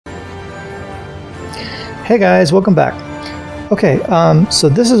Hey guys, welcome back. Okay, so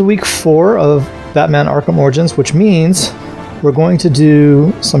this is week 4 of Batman Arkham Origins, which means we're going to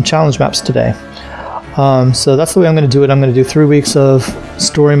do some challenge maps today. So that's the way I'm going to do it. I'm going to do 3 weeks of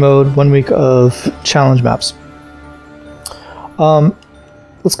story mode, 1 week of challenge maps.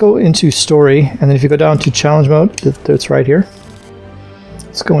 Let's go into story, and then if you go down to challenge mode, it's right here.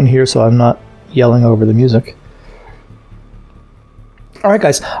 Let's go in here so I'm not yelling over the music. Alright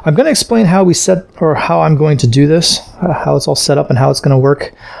guys, I'm going to explain how we set, or how I'm going to do this, how it's all set up and how it's going to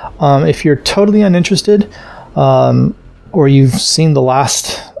work. If you're totally uninterested, or you've seen the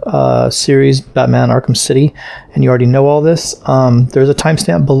last series, Batman Arkham City, and you already know all this, there's a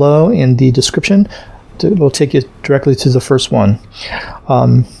timestamp below in the description. It will take you directly to the first one.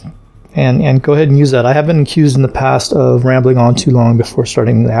 And go ahead and use that. I have been accused in the past of rambling on too long before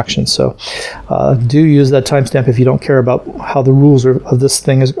starting the action, so do use that timestamp if you don't care about how the rules of this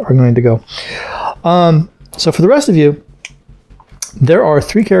thing are going to go. So for the rest of you, there are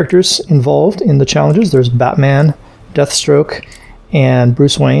 3 characters involved in the challenges. There's Batman, Deathstroke, and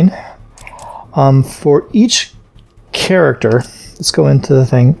Bruce Wayne. For each character, let's go into the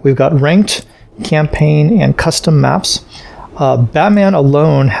thing. We've got ranked, campaign, and custom maps. Batman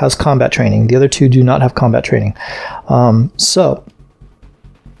alone has combat training. The other 2 do not have combat training. I'll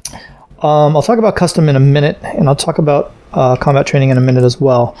talk about custom in a minute, and I'll talk about combat training in a minute as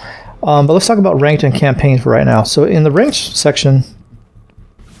well. But let's talk about ranked and campaign for right now. So in the ranked section,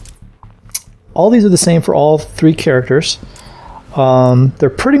 all these are the same for all 3 characters.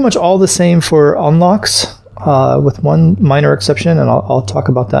 They're pretty much all the same for unlocks, with one minor exception, and I'll talk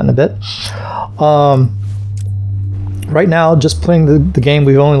about that in a bit. Right now, just playing the game,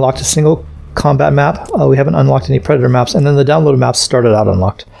 we've only locked a single combat map. We haven't unlocked any Predator maps, and then the downloaded maps started out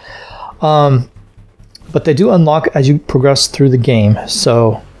unlocked. But they do unlock as you progress through the game.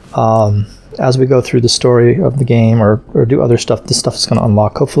 So as we go through the story of the game or do other stuff, this stuff is going to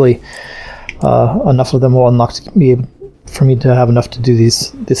unlock. Hopefully enough of them will unlock for me to have enough to do these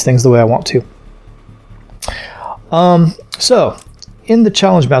things the way I want to. So in the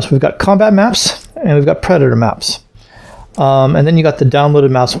challenge maps, we've got combat maps and we've got Predator maps. And then you got the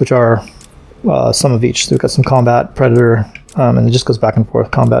downloaded maps, which are some of each. So we've got some combat, Predator, and it just goes back and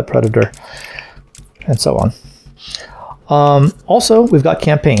forth, combat, Predator, and so on. Also, we've got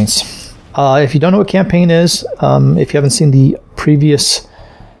campaigns. If you don't know what campaign is, if you haven't seen the previous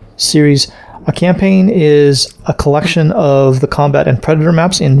series, a campaign is a collection of the combat and Predator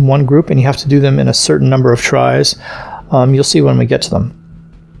maps in one group, and you have to do them in a certain number of tries. You'll see when we get to them.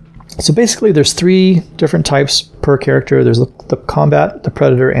 So basically there's 3 different types per character. There's the combat, the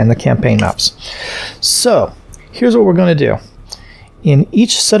Predator, and the campaign maps. So here's what we're going to do. In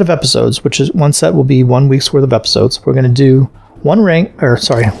each set of episodes, which is one set will be 1 week's worth of episodes, we're going to do one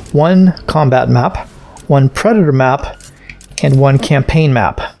combat map, 1 Predator map, and 1 campaign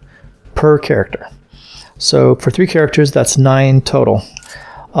map per character. So for 3 characters, that's 9 total.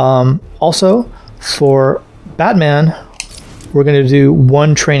 Also, for Batman, we're going to do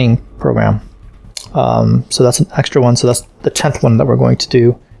 1 training program. So that's an extra one. So that's the 10th one that we're going to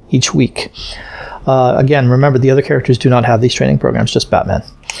do each week. Again, remember the other characters do not have these training programs, just Batman.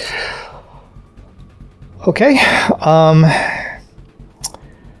 Okay.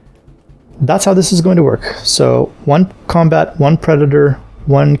 That's how this is going to work. So 1 combat, 1 Predator,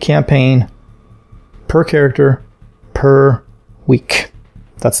 1 campaign per character per week.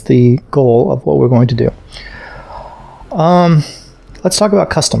 That's the goal of what we're going to do. Let's talk about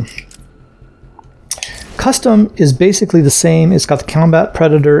custom. Custom is basically the same. It's got the combat,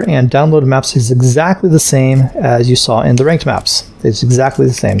 Predator, and downloaded maps is exactly the same as you saw in the ranked maps. It's exactly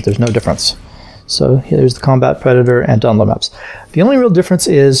the same. There's no difference. So here's the combat, Predator, and download maps. The only real difference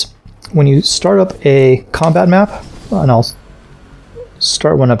is when you start up a combat map, and I'll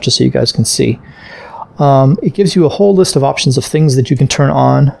start one up just so you guys can see. It gives you a whole list of options of things that you can turn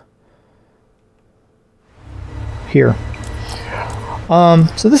on here.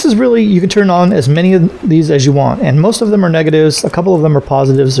 So this is really, you can turn on as many of these as you want, and most of them are negatives. A couple of them are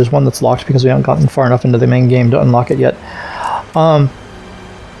positives. There's one that's locked because we haven't gotten far enough into the main game to unlock it yet. So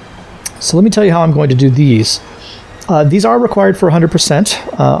let me tell you how I'm going to do these. These are required for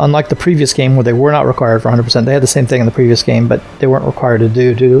 100%, unlike the previous game where they were not required for 100%. They had the same thing in the previous game, but they weren't required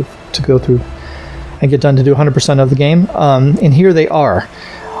to go through and get done to do 100% of the game. And here they are.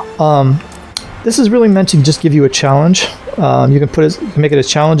 This is really meant to just give you a challenge. You can make it as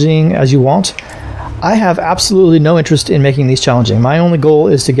challenging as you want. I have absolutely no interest in making these challenging. My only goal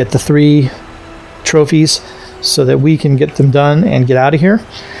is to get the 3 trophies so that we can get them done and get out of here.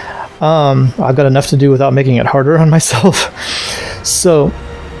 I've got enough to do without making it harder on myself. So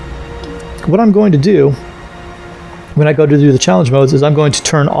what I'm going to do when I go to do the challenge modes is I'm going to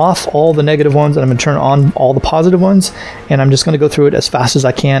turn off all the negative ones and I'm going to turn on all the positive ones, and I'm just going to go through it as fast as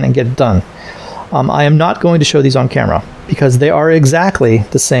I can and get it done. I am not going to show these on camera because they are exactly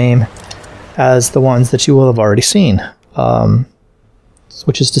the same as the ones that you will have already seen.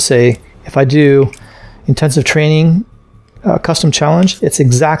 Which is to say, if I do intensive training custom challenge, it's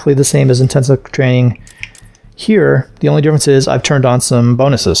exactly the same as intensive training here. The only difference is I've turned on some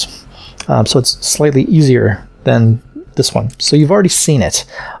bonuses. So it's slightly easier than this one. So you've already seen it,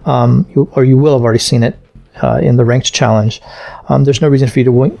 or you will have already seen it in the ranked challenge. There's no reason for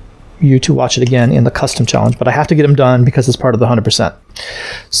you to watch it again in the custom challenge, but I have to get them done because it's part of the 100%.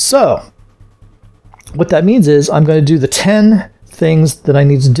 So what that means is I'm going to do the 10 things that I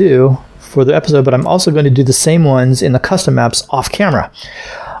need to do for the episode, but I'm also going to do the same ones in the custom maps off camera.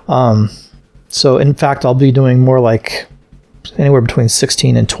 So in fact, I'll be doing more like anywhere between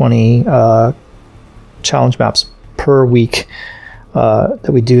 16 and 20 challenge maps per week that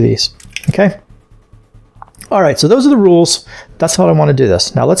we do these. Okay. All right. So those are the rules. That's how I want to do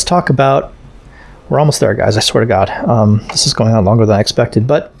this. Now let's talk about, we're almost there, guys. I swear to God. This is going on longer than I expected,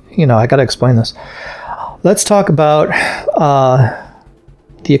 but you know, I got to explain this. Let's talk about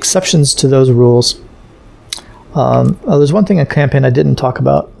the exceptions to those rules. There's one thing in campaign I didn't talk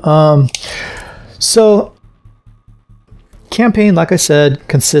about. So campaign, like I said,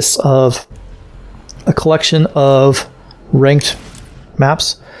 consists of a collection of ranked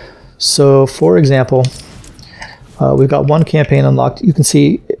maps. So for example, we've got one campaign unlocked. You can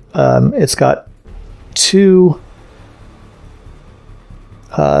see it's got 2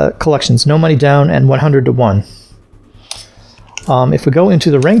 collections, No Money Down and 100 to 1. If we go into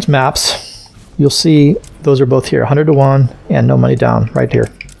the ranked maps, you'll see those are both here, 100 to 1 and No Money Down right here.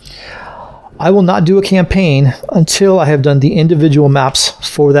 I will not do a campaign until I have done the individual maps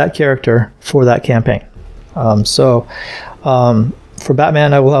for that character for that campaign. For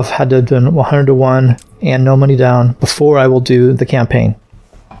Batman, I will have had to have done 100 to 1 and No Money Down before I will do the campaign.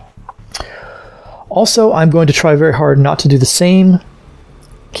 Also, I'm going to try very hard not to do the same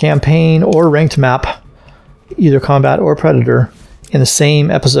campaign or ranked map, either combat or predator, in the same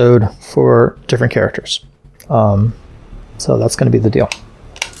episode for different characters. So that's going to be the deal.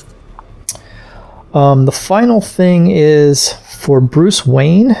 The final thing is for Bruce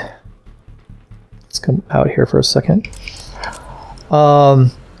Wayne. Let's come out here for a second.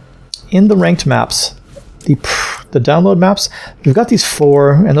 In the ranked maps, the download maps, we've got these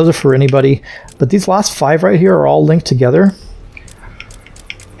 4, and those are for anybody, but these last 5 right here are all linked together,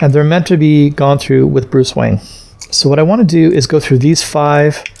 and they're meant to be gone through with Bruce Wayne. So what I want to do is go through these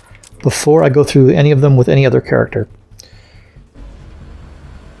 5 before I go through any of them with any other character.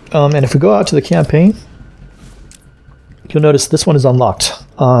 And if we go out to the campaign, you'll notice this one is unlocked.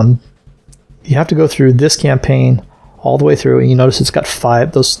 You have to go through this campaign all the way through, and you notice it's got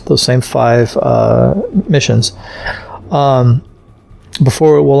 5, those same 5 missions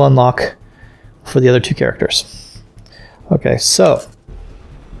before it will unlock for the other 2 characters. Okay, so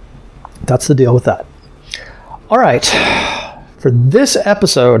that's the deal with that. All right, for this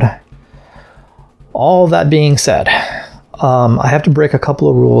episode, all that being said, I have to break a couple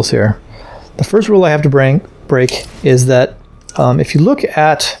of rules here. The first rule I have to break is that if you look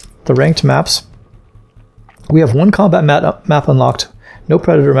at the ranked maps, we have 1 combat map unlocked, no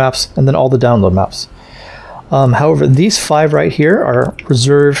predator maps, and then all the download maps. However, these 5 right here are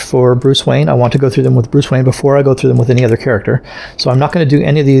reserved for Bruce Wayne. I want to go through them with Bruce Wayne before I go through them with any other character. So I'm not going to do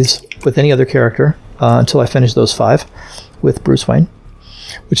any of these with any other character until I finish those 5 with Bruce Wayne,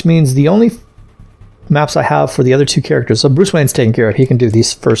 which means the only maps I have for the other 2 characters, so Bruce Wayne's taken care of. He can do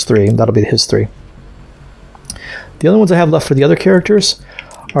these first 3, and that'll be his 3. The only ones I have left for the other characters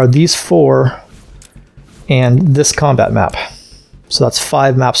are these 4 and this combat map. So that's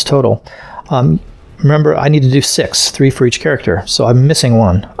 5 maps total. Remember, I need to do 6, 3 for each character, so I'm missing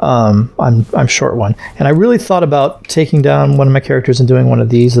 1. I'm short 1. And I really thought about taking down one of my characters and doing one of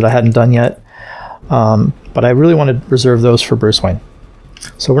these that I hadn't done yet, but I really want to reserve those for Bruce Wayne.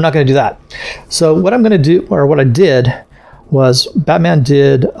 So we're not going to do that. So what I'm going to do, or what I did, was Batman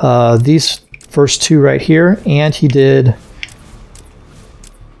did these first 2 right here, and he did,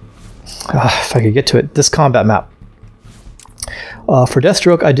 if I could get to it, this combat map. For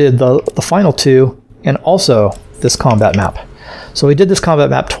Deathstroke, I did the final 2, and also this combat map. So we did this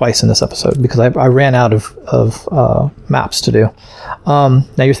combat map twice in this episode because I ran out of maps to do. Now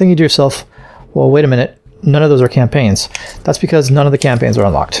you're thinking to yourself, well, wait a minute, none of those are campaigns. That's because none of the campaigns are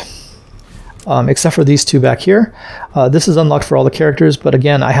unlocked. Except for these 2 back here. This is unlocked for all the characters, but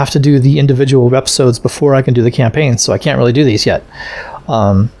again, I have to do the individual episodes before I can do the campaigns, so I can't really do these yet.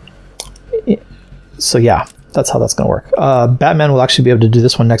 So yeah, that's how that's going to work. Batman will actually be able to do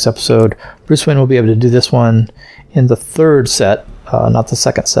this one next episode. Bruce Wayne will be able to do this one in the third set, not the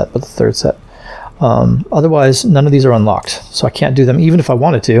second set, but the third set. Otherwise, none of these are unlocked, so I can't do them even if I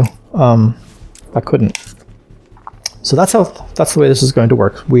wanted to. I couldn't. So that's the way this is going to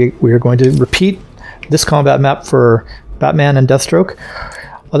work. We are going to repeat this combat map for Batman and Deathstroke.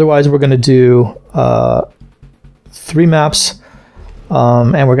 Otherwise, we're going to do 3 maps,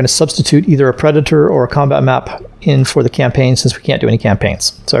 and we're going to substitute either a Predator or a combat map in for the campaign, since we can't do any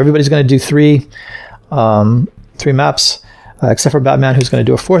campaigns. So everybody's going to do 3 maps, except for Batman, who's going to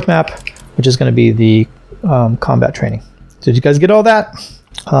do a 4th map, which is going to be the combat training. Did you guys get all that?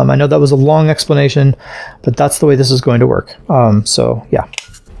 I know that was a long explanation, but that's the way this is going to work. So yeah.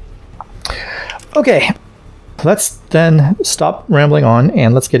 Okay, let's then stop rambling on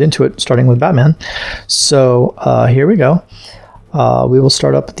and let's get into it, starting with Batman. So here we go. We will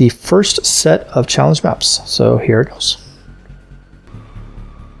start up the first set of challenge maps. So here it goes.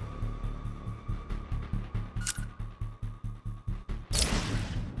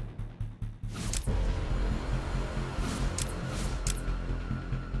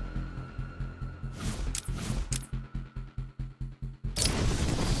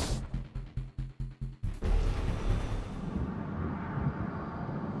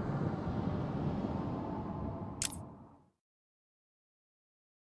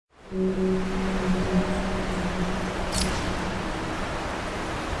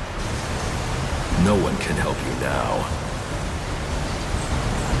 No one can help you now.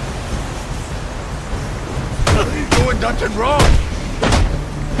 You're doing nothing wrong!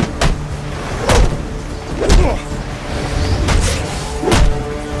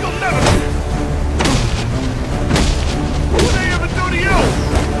 You'll never... What did I ever do to you?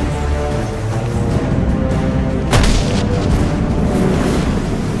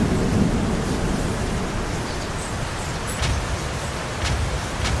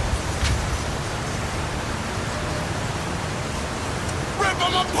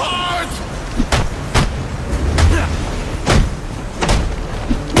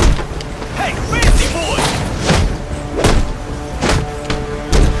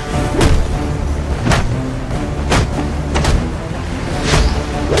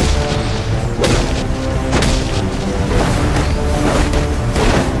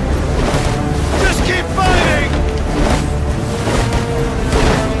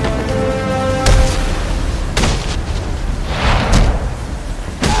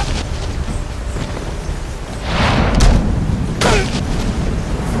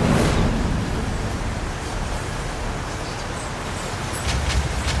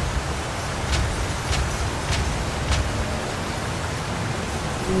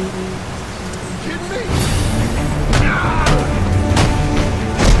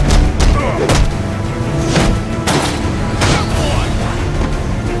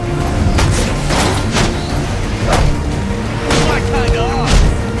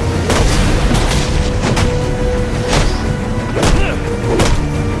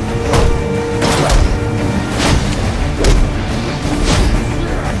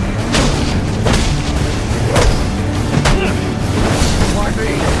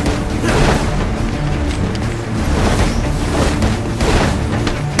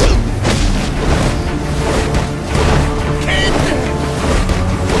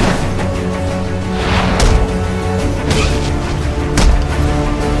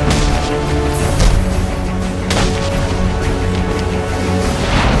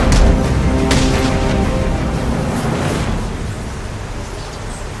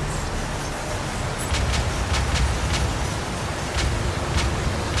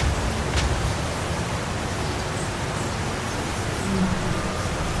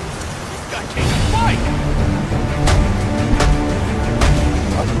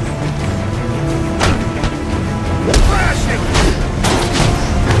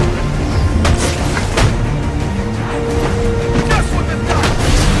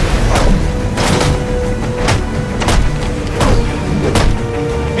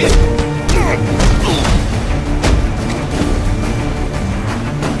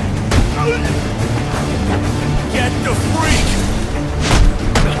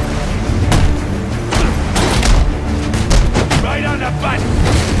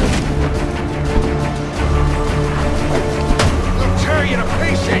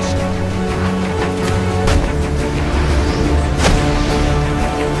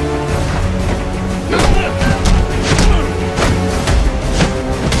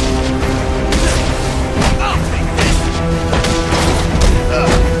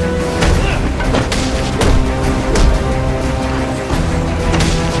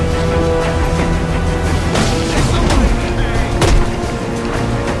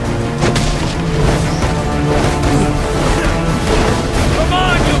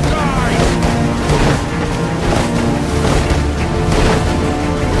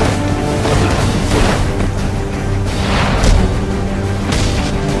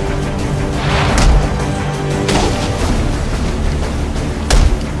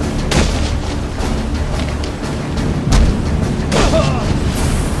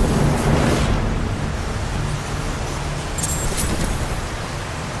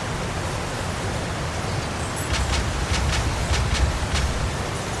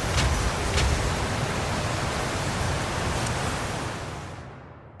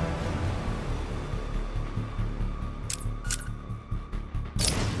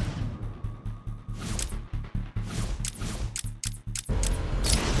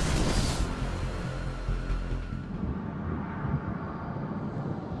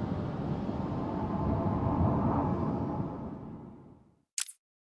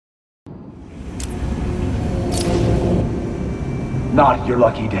 not your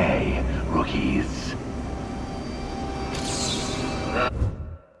lucky day, rookies.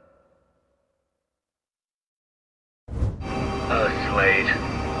 Slade,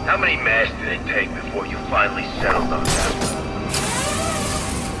 how many masks did it take before you finally settled on that?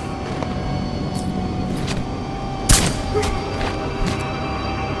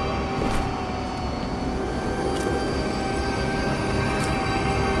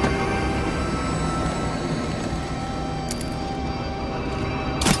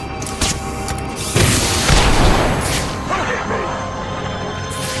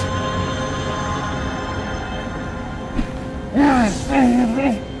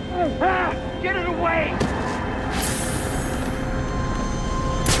 Get it away!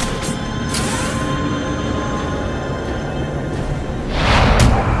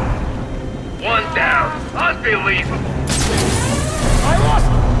 One down. Unbelievable. I lost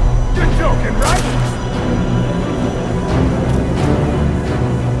him! You're joking, right?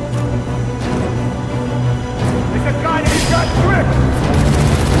 There's a guy named got tricked!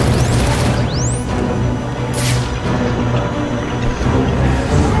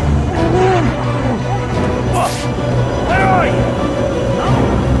 Where are you?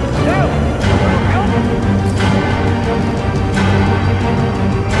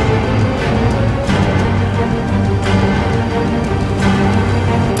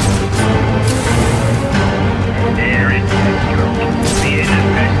 There is Deathstroke, being the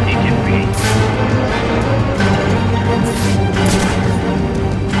best he can be.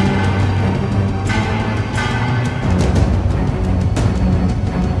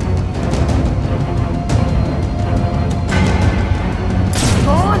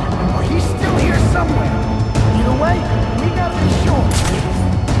 Gone? Or he's still here somewhere. Either way, we gotta be sure.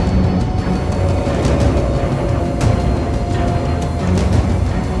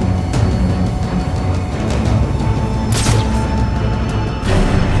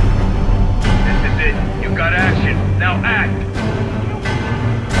 This is it. You got action. Now act.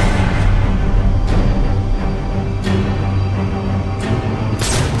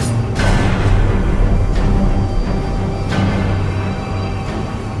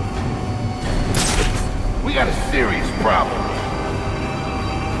 We got a serious problem.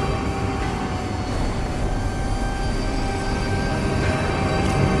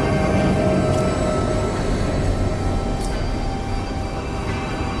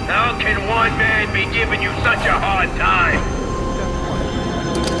 How can one man be giving you such a hard time?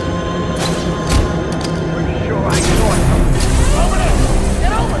 Pretty sure I saw something. Over there!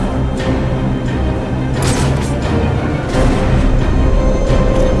 Get over there!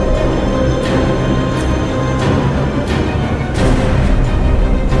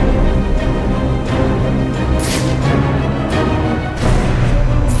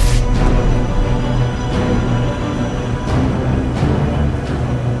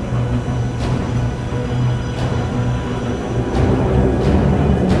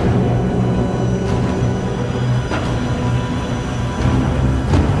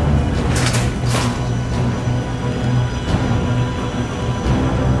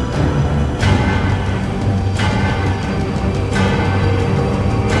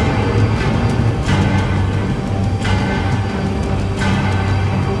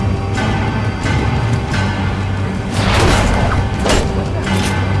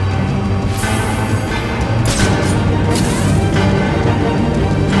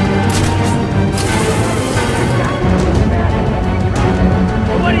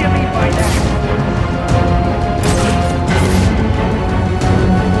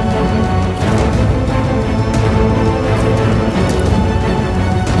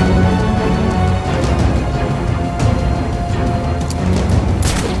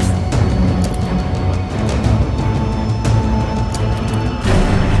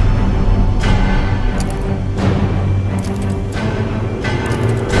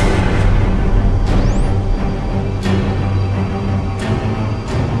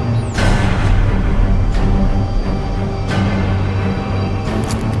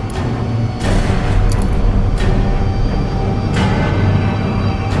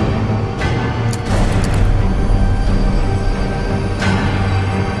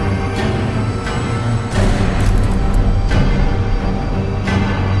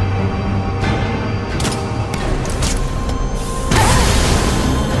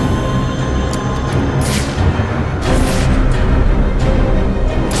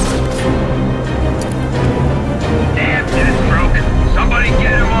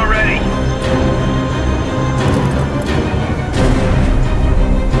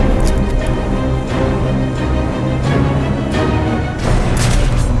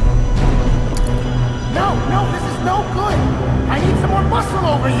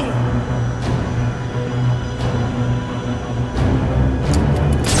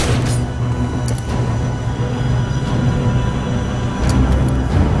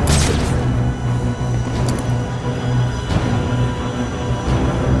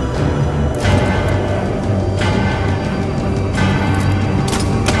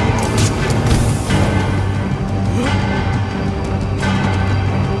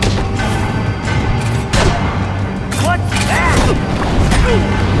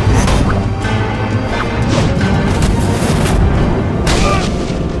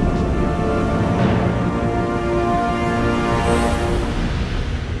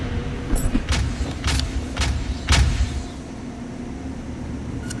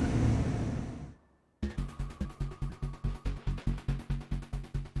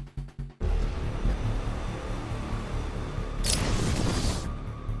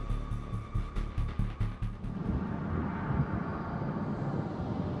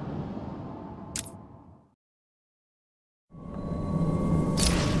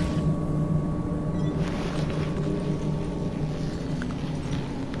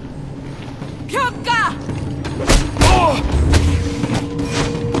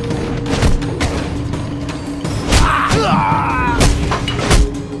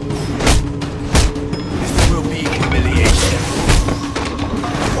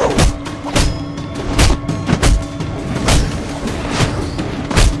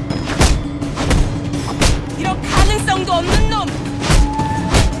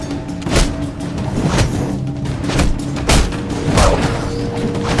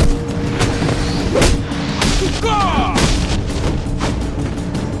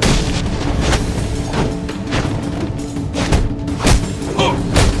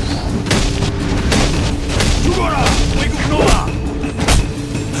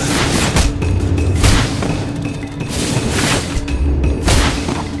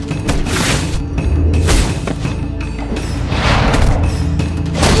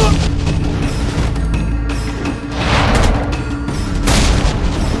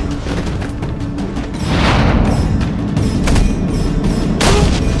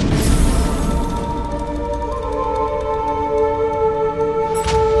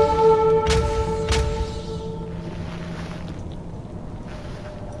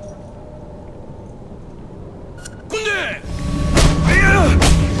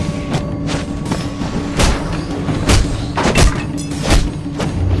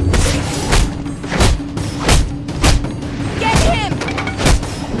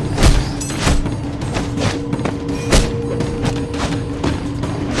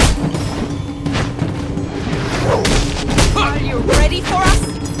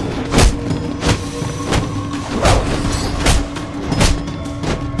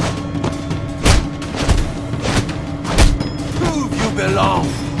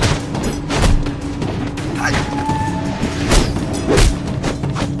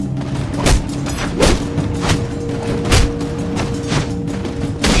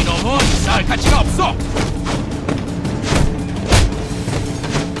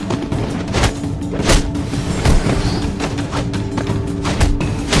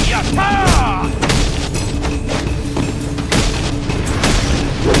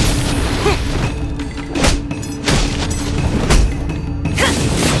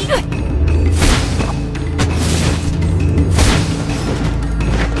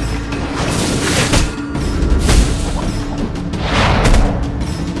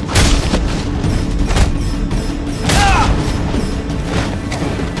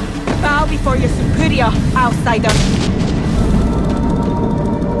 outsider.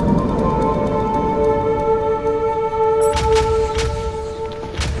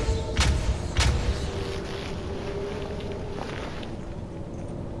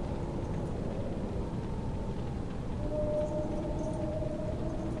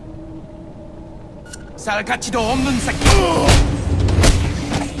 살 가치도 없는 새끼.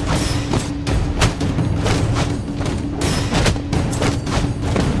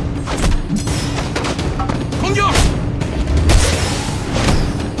 공격!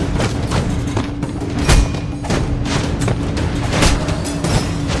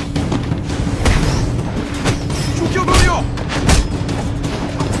 죽여버려!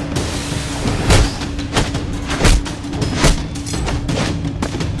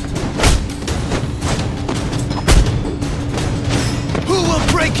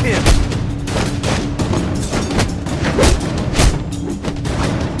 Break him!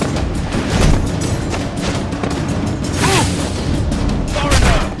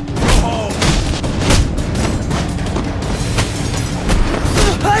 Foreigner! Go home!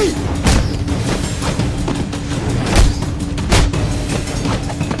 Hey!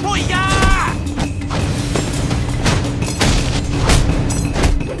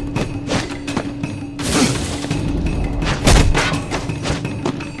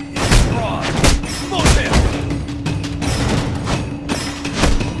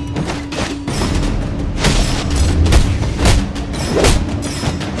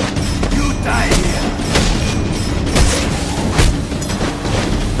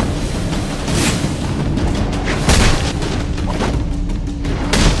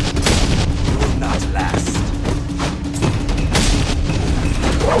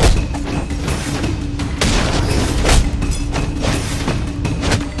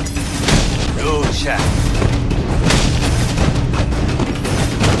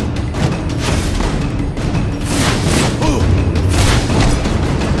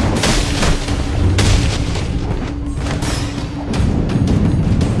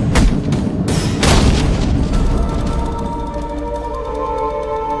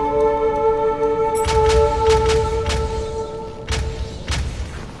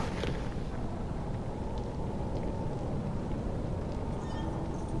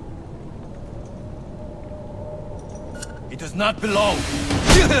 He does not belong.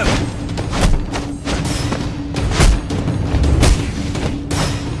 Kill him!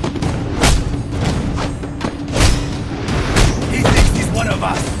 He thinks he's one of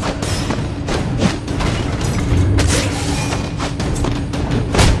us.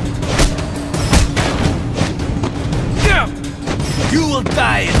 You will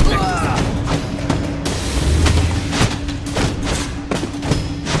die in victory.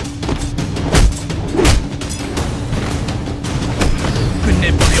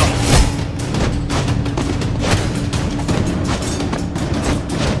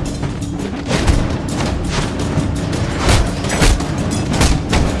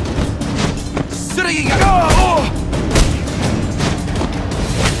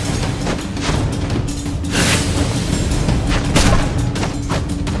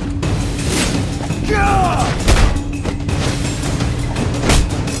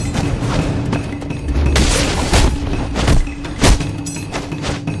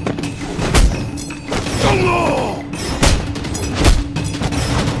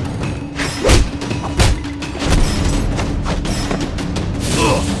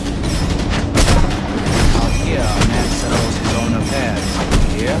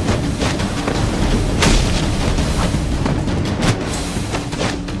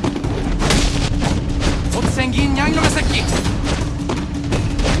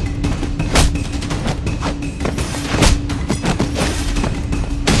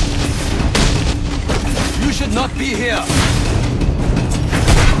 You should not be here.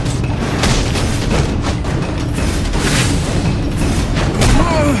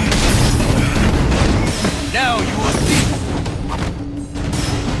 Now you will see.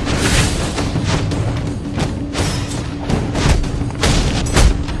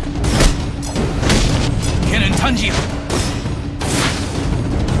 Kennen Tanjiro.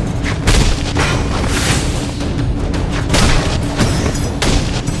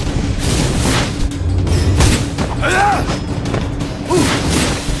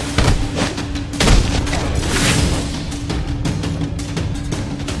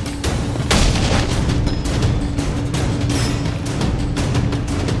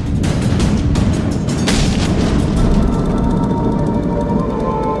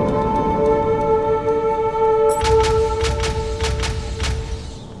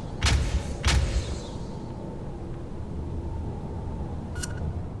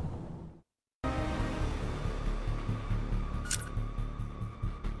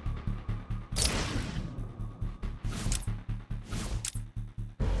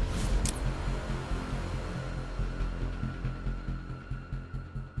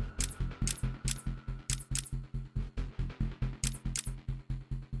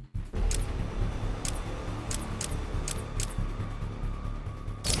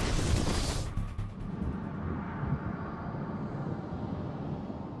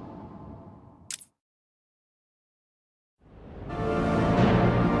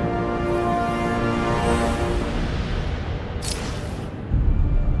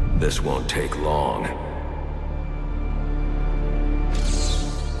 This won't take long.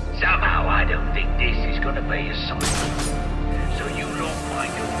 Somehow I don't think this is gonna be a sign. So you lot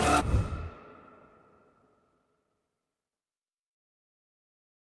find your work.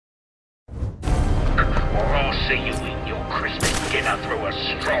 Or I'll see you eat your Christmas dinner through a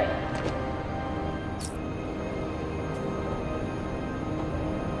straw.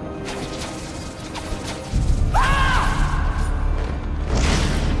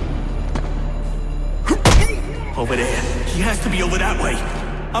 Over there. He has to be over that way.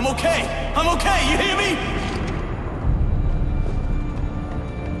 I'm okay. I'm okay. You hear me?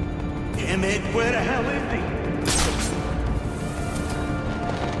 Damn it. Where the hell is he?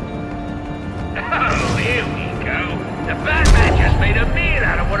 Oh, here we go. The Batman just made a meal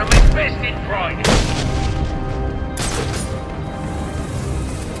out of one of my best in Friday.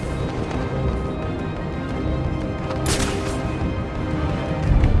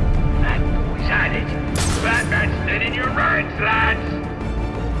 That boy's at it. Batman's dead in your ranks, lads.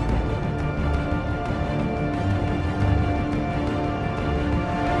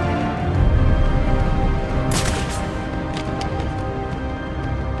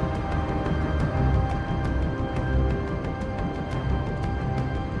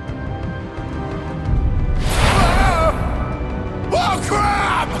 Oh,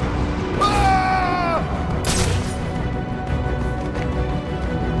 crap! Ah!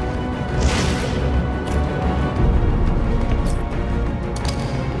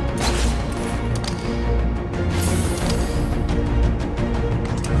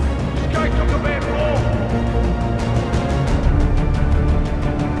 This guy took a bad fall.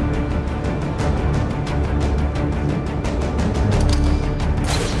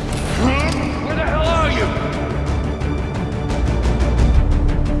 Where the hell are you?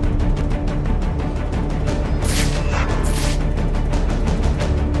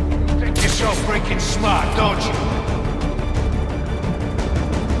 Think yourself freaking smart, don't you?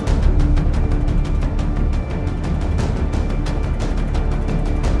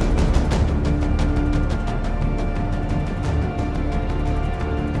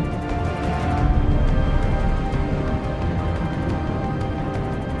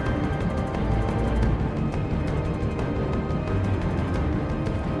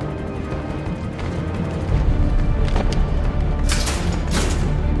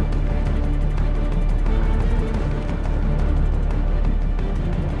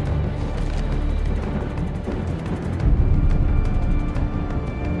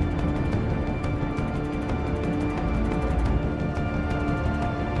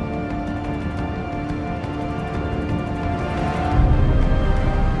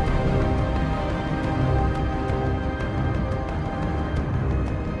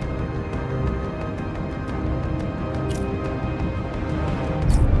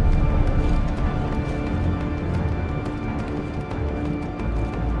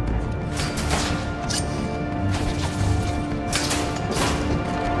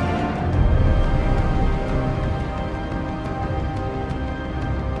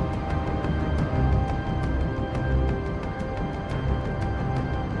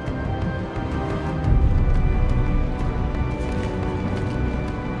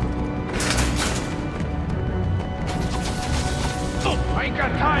 I ain't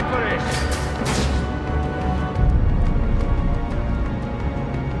got time for this!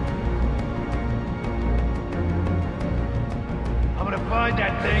 I'm gonna find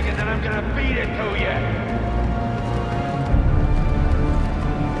that thing and then I'm gonna feed it to you!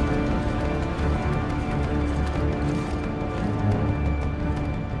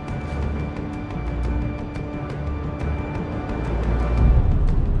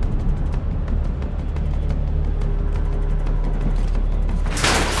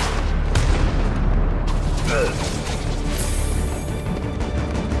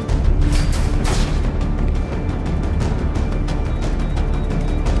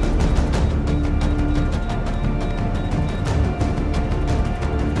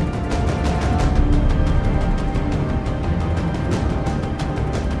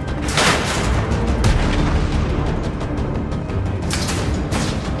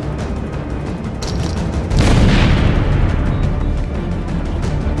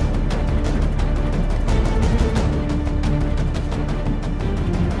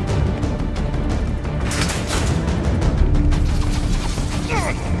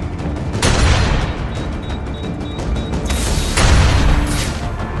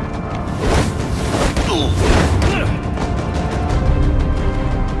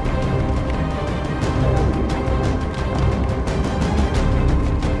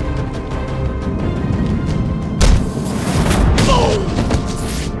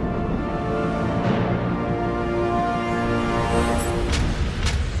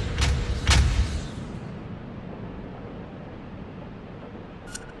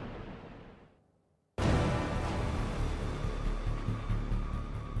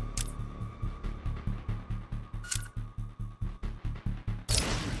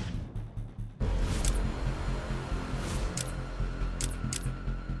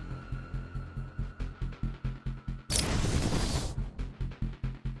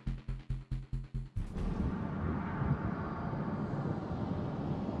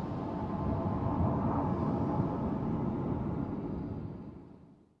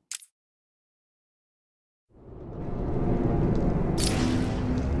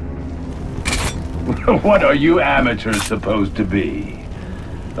 What are you amateurs supposed to be?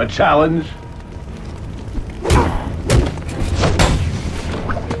 A challenge?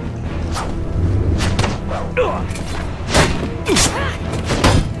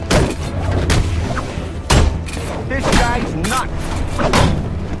 This guy's nuts.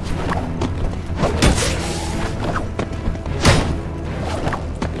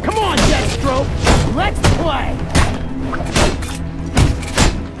 Come on, Deathstroke. Let's play.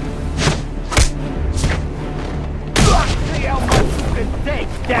 See how much you can take,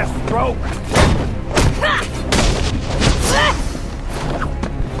 Deathstroke.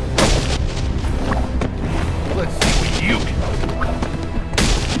 Let's see what you can do.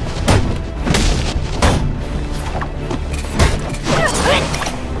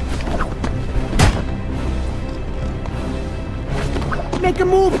 Make a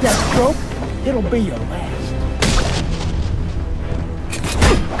move, Deathstroke. It'll be your last.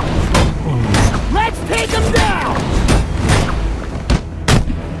 Let's take him down!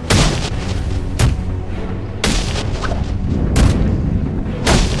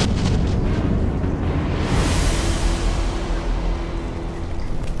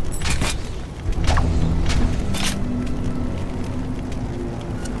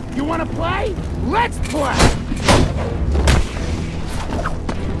 You wanna play? Let's play!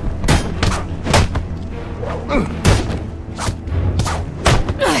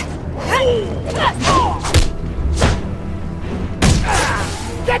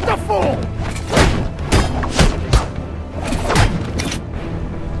 Get the fool!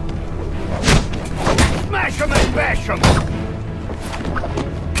 Smash him and bash him!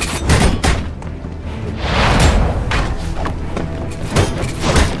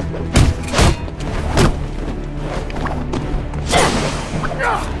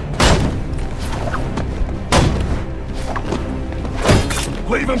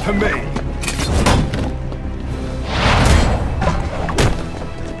 Leave him to me!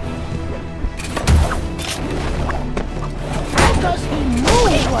 How does he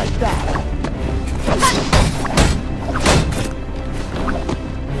move like that?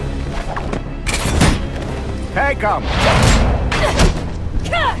 Take him!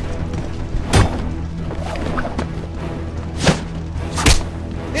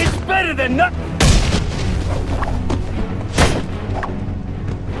 It's better than nothing!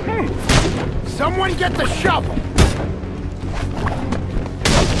 Someone get the shovel!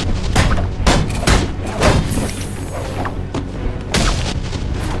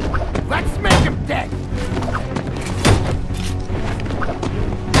 Let's make him dead!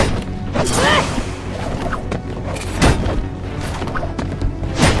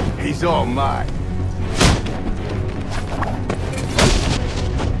 He's all mine.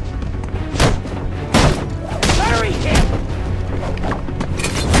 Bury him!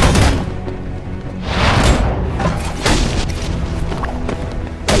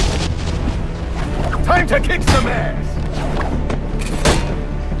 Time to kick some ass!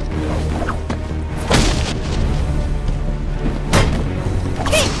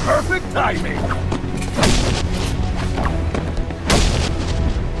 Perfect timing!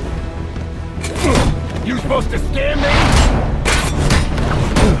 You supposed to scare me?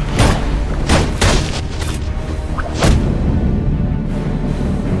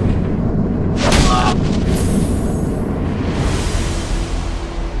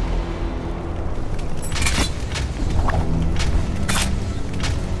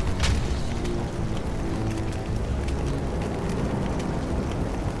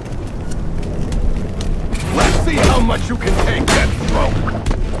 See how much you can take, Deathstroke!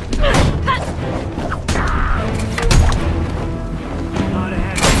 Not a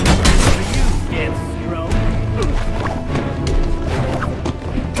happy for you, Deathstroke.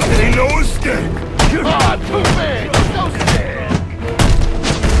 There ain't no escape! Ah, too bad! So sad!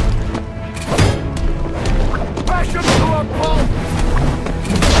 Bash him to a pulp!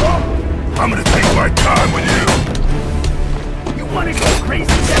 I'm gonna take my time with you! You wanna go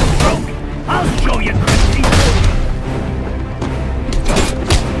crazy, Deathstroke? I'll show you crazy!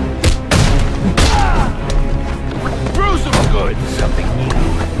 Bruise him good! Something new!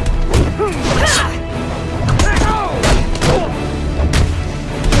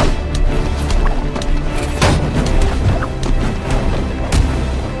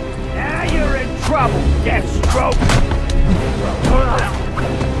 Now you're in trouble, Deathstroke!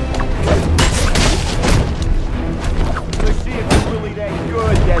 Let's see if you're really that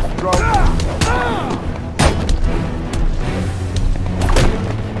good, Deathstroke.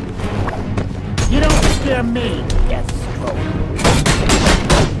 You don't scare me, Deathstroke.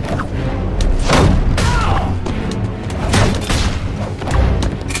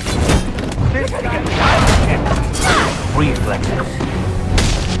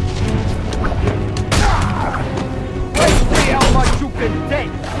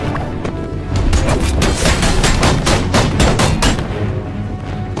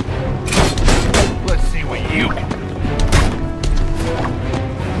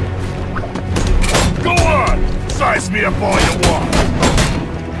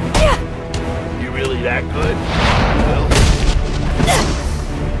 that good?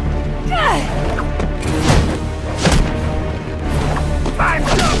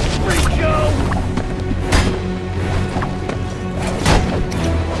 Time's up, freak show!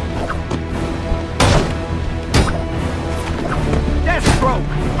 Deathstroke!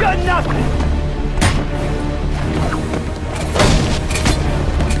 You're nothing!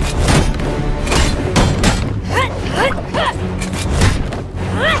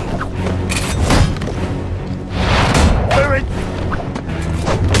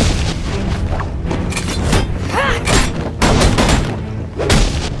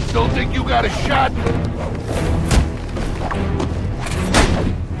 Still think you got a shot? You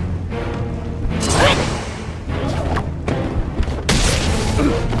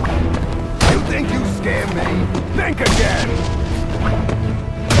think you scare me? Think again!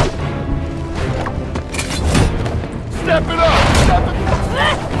 Step it up! Step it up!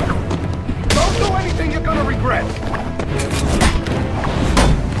 Don't do anything you're gonna regret!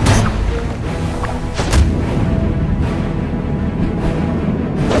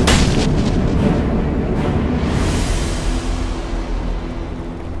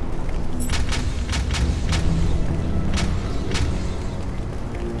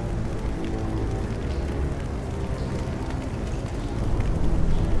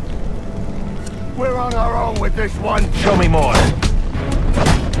 We're on our own with this one. Show me more.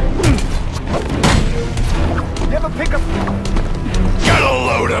 Never pick up. Get a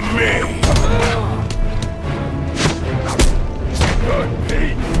load of me. Good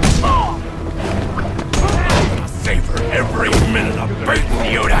Pete. I'll savor every minute of beating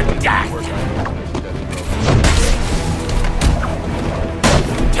you to death.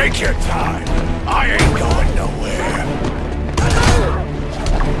 Take your time. I ain't going nowhere.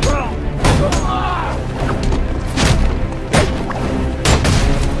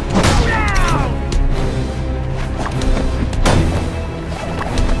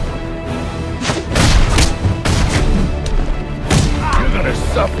 You're gonna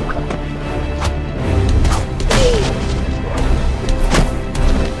suffer.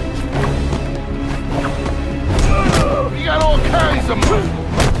 You got all kinds of muscle.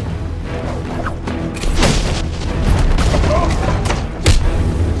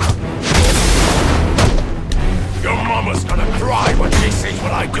 Your mama's gonna cry when she sees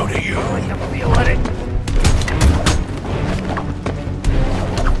what I do to you. I can feel it.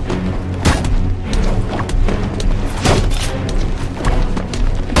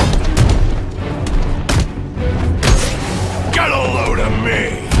 Get a load of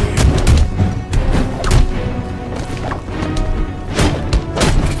me.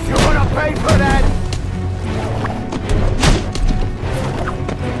 You're gonna pay for that.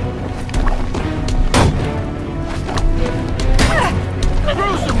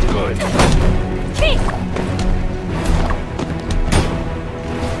 Gruesome good.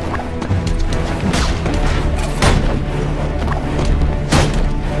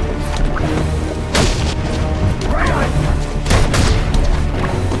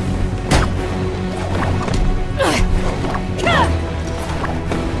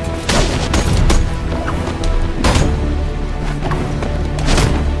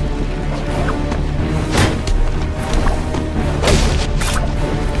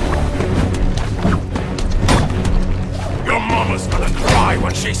 Your mama's gonna cry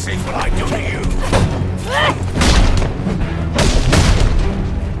when she sees what I do to you.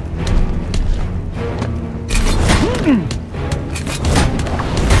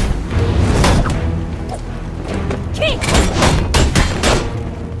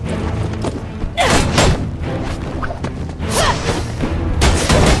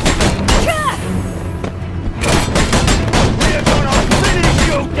 We're gonna finish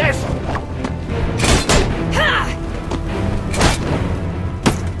you, Des!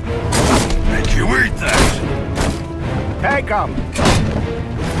 Make you eat that! Take 'em!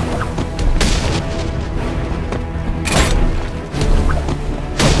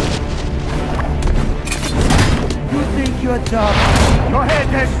 You think you're tough? Go ahead,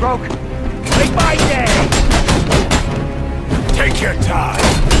 Deathstroke! Make my day! Take your time!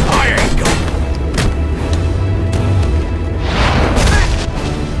 I ain't going.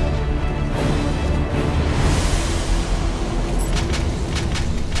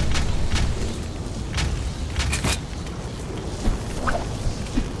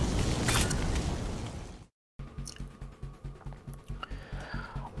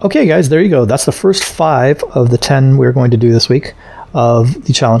 Okay, guys, there you go. That's the first 5 of the 10 we're going to do this week of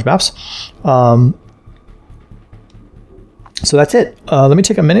the challenge maps. So that's it. Let me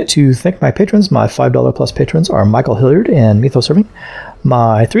take a minute to thank my patrons. My $5 plus patrons are Michael Hilliard and Mythos Serving.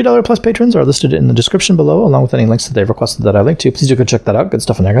 My $3 plus patrons are listed in the description below, along with any links that they've requested that I link to. Please do go check that out. Good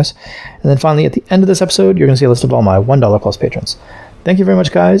stuff in there, guys. And then finally, at the end of this episode, you're going to see a list of all my $1 plus patrons. Thank you very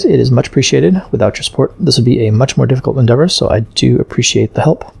much, guys. It is much appreciated. Without your support, this would be a much more difficult endeavor, so I do appreciate the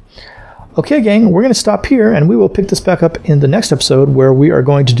help. Okay, gang, we're going to stop here, and we will pick this back up in the next episode, where we are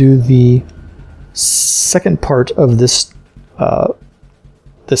going to do the second part of this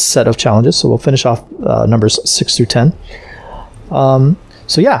this set of challenges. So we'll finish off numbers 6 through 10.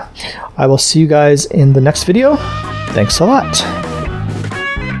 So yeah, I will see you guys in the next video. Thanks a lot.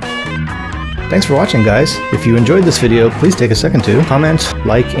 Thanks for watching, guys. If you enjoyed this video, please take a second to comment,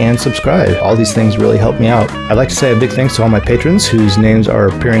 like, and subscribe. All these things really help me out. I'd like to say a big thanks to all my patrons whose names are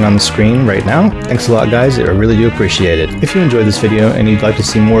appearing on the screen right now. Thanks a lot, guys. I really do appreciate it. If you enjoyed this video and you'd like to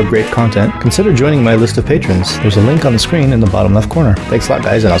see more great content, consider joining my list of patrons. There's a link on the screen in the bottom left corner. Thanks a lot,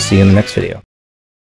 guys, and I'll see you in the next video.